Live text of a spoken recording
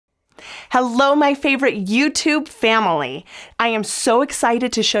Hello, my favorite YouTube family. I am so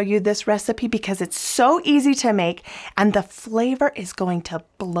excited to show you this recipe because it's so easy to make and the flavor is going to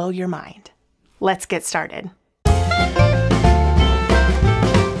blow your mind. Let's get started.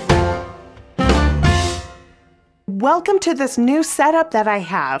 Welcome to this new setup that I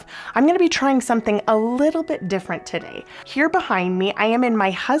have. I'm going to be trying something a little bit different today. Here behind me, I am in my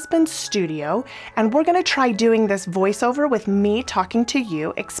husband's studio, and we're going to try doing this voiceover with me talking to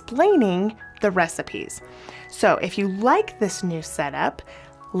you, explaining the recipes. So if you like this new setup,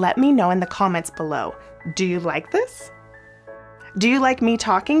 let me know in the comments below. Do you like this? Do you like me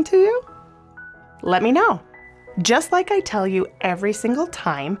talking to you? Let me know. Just like I tell you every single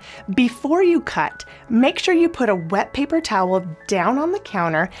time, before you cut, make sure you put a wet paper towel down on the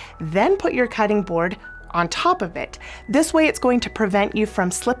counter, then put your cutting board on top of it. This way it's going to prevent you from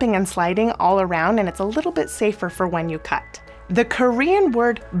slipping and sliding all around, and it's a little bit safer for when you cut. The Korean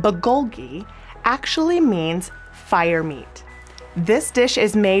word Bulgogi actually means fire meat. This dish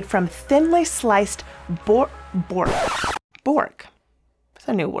is made from thinly sliced bork. That's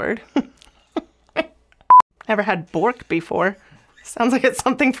a new word. Never had bork before. Sounds like it's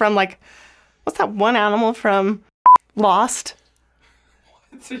something from what's that one animal from Lost?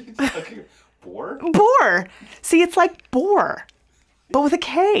 What are you talking? Boar? Boar! See, it's like boar, but with a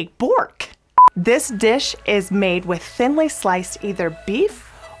K, bork. This dish is made with thinly sliced either beef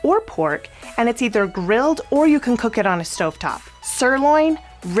or pork, and it's either grilled or you can cook it on a stovetop. Sirloin,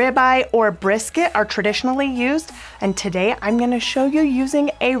 ribeye, or brisket are traditionally used, and today I'm going to show you using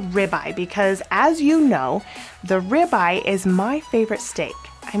a ribeye because, as you know, the ribeye is my favorite steak.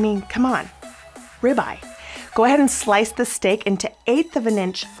 I mean, come on, ribeye. Go ahead and slice the steak into 1/8 of an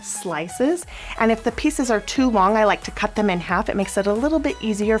inch slices, and if the pieces are too long, I like to cut them in half. It makes it a little bit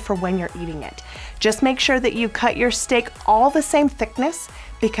easier for when you're eating it. Just make sure that you cut your steak all the same thickness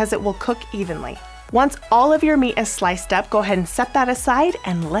because it will cook evenly. Once all of your meat is sliced up, go ahead and set that aside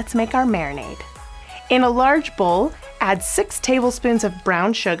and let's make our marinade. In a large bowl, add 6 tablespoons of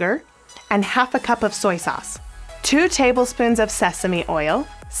brown sugar and 1/2 cup of soy sauce, 2 tablespoons of sesame oil,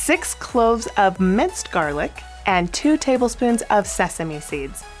 6 cloves of minced garlic, and 2 tablespoons of sesame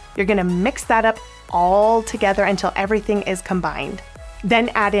seeds. You're gonna mix that up all together until everything is combined. Then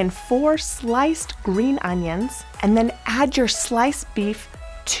add in 4 sliced green onions, and then add your sliced beef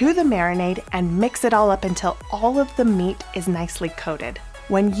to the marinade and mix it all up until all of the meat is nicely coated.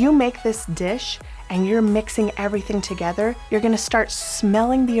 When you make this dish and you're mixing everything together, you're gonna start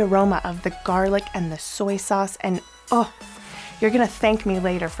smelling the aroma of the garlic and the soy sauce, and oh, you're gonna thank me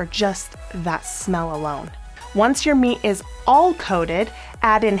later for just that smell alone. Once your meat is all coated,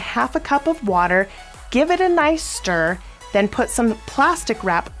 add in 1/2 cup of water, give it a nice stir, then put some plastic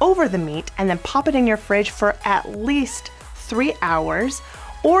wrap over the meat and then pop it in your fridge for at least 3 hours,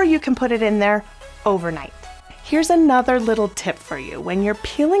 or you can put it in there overnight. Here's another little tip for you. When you're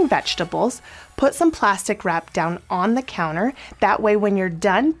peeling vegetables, put some plastic wrap down on the counter. That way when you're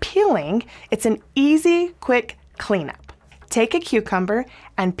done peeling, it's an easy, quick cleanup. Take a cucumber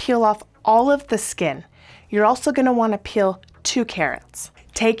and peel off all of the skin. You're also gonna wanna peel 2 carrots.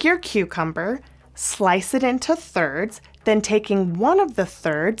 Take your cucumber, slice it into thirds, then taking one of the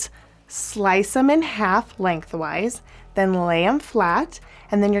thirds, slice them in half lengthwise, then lay them flat,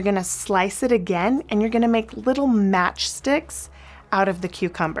 and then you're gonna slice it again, and you're gonna make little matchsticks out of the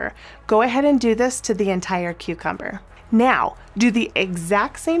cucumber. Go ahead and do this to the entire cucumber. Now, do the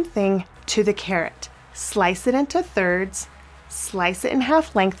exact same thing to the carrot. Slice it into thirds, slice it in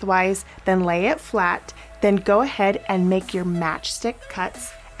half lengthwise, then lay it flat, then go ahead and make your matchstick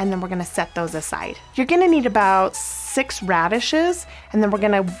cuts, and then we're gonna set those aside. You're gonna need about 6 radishes, and then we're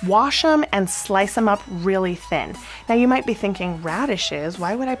gonna wash them and slice them up really thin. Now you might be thinking, radishes?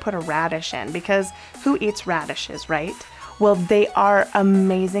 Why would I put a radish in? Because who eats radishes, right? Well, they are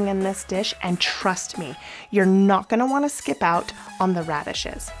amazing in this dish, and trust me, you're not gonna wanna skip out on the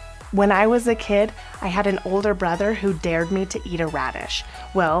radishes. When I was a kid, I had an older brother who dared me to eat a radish.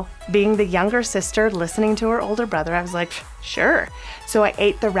 Well, being the younger sister, listening to her older brother, I was like, sure. So I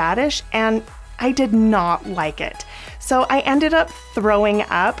ate the radish and I did not like it. So I ended up throwing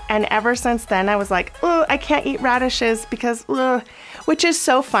up, and ever since then I was like, oh, I can't eat radishes because, which is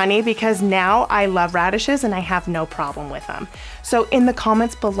so funny because now I love radishes and I have no problem with them. So in the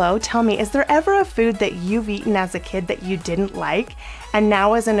comments below, tell me, is there ever a food that you've eaten as a kid that you didn't like, and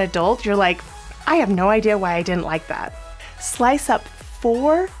now as an adult you're like, I have no idea why I didn't like that? Slice up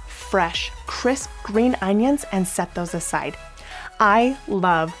 4 fresh, crisp green onions and set those aside. I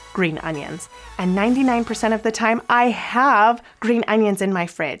love green onions, and 99% of the time I have green onions in my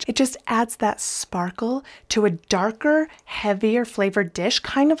fridge. It just adds that sparkle to a darker, heavier flavored dish,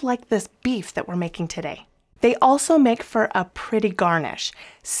 kind of like this beef that we're making today. They also make for a pretty garnish.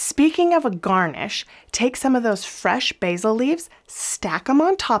 Speaking of a garnish, take some of those fresh basil leaves, stack them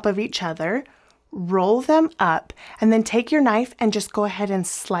on top of each other, roll them up, and then take your knife and just go ahead and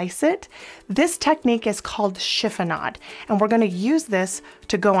slice it. This technique is called chiffonade, and we're going to use this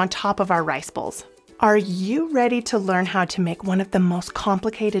to go on top of our rice bowls. Are you ready to learn how to make one of the most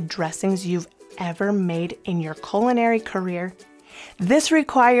complicated dressings you've ever made in your culinary career? This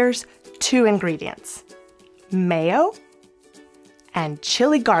requires 2 ingredients: mayo and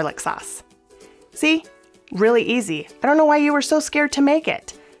chili garlic sauce. See? Really easy. I don't know why you were so scared to make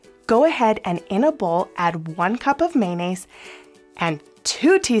it. Go ahead and in a bowl add 1 cup of mayonnaise and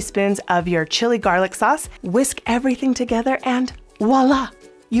 2 teaspoons of your chili garlic sauce. Whisk everything together and voila!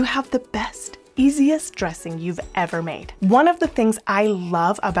 You have the best, easiest dressing you've ever made. One of the things I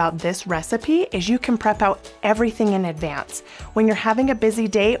love about this recipe is you can prep out everything in advance. When you're having a busy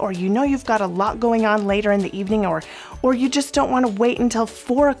day, or you know you've got a lot going on later in the evening, or you just don't want to wait until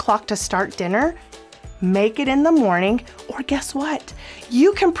 4 o'clock to start dinner, make it in the morning, or guess what?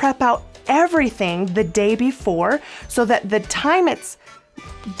 You can prep out everything the day before so that the time it's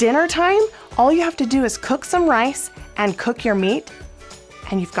dinner time, all you have to do is cook some rice and cook your meat,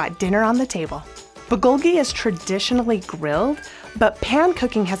 and you've got dinner on the table. Bulgogi is traditionally grilled, but pan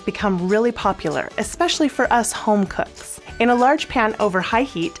cooking has become really popular, especially for us home cooks. In a large pan over high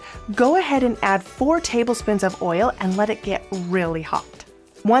heat, go ahead and add 4 tablespoons of oil and let it get really hot.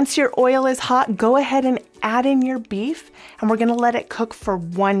 Once your oil is hot, go ahead and add in your beef, and we're gonna let it cook for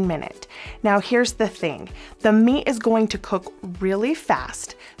 1 minute. Now here's the thing, the meat is going to cook really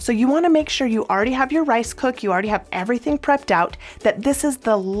fast, so you wanna make sure you already have your rice cooked, you already have everything prepped out, that this is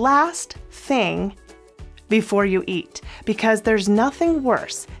the last thing before you eat, because there's nothing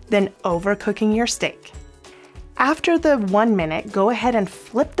worse than overcooking your steak. After the 1 minute, go ahead and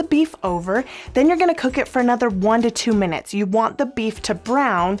flip the beef over. Then you're gonna cook it for another 1 to 2 minutes. You want the beef to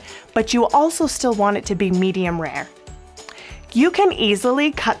brown, but you also still want it to be medium rare. You can easily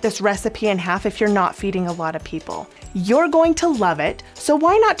cut this recipe in half if you're not feeding a lot of people. You're going to love it, so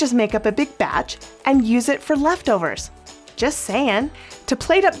why not just make up a big batch and use it for leftovers? Just saying. To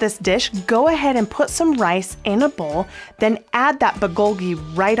plate up this dish, go ahead and put some rice in a bowl, then add that bulgogi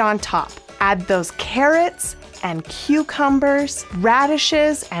right on top. Add those carrots and cucumbers,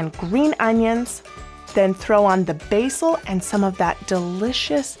 radishes, and green onions. Then throw on the basil and some of that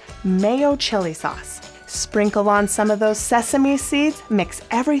delicious mayo chili sauce. Sprinkle on some of those sesame seeds, mix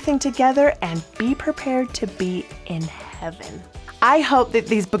everything together, and be prepared to be in heaven. I hope that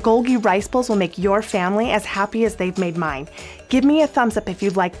these bulgogi rice bowls will make your family as happy as they've made mine. Give me a thumbs up if you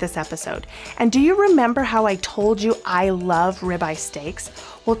liked this episode. And do you remember how I told you I love ribeye steaks?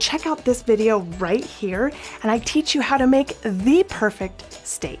 Well, check out this video right here, and I teach you how to make the perfect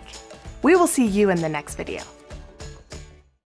steak. We will see you in the next video.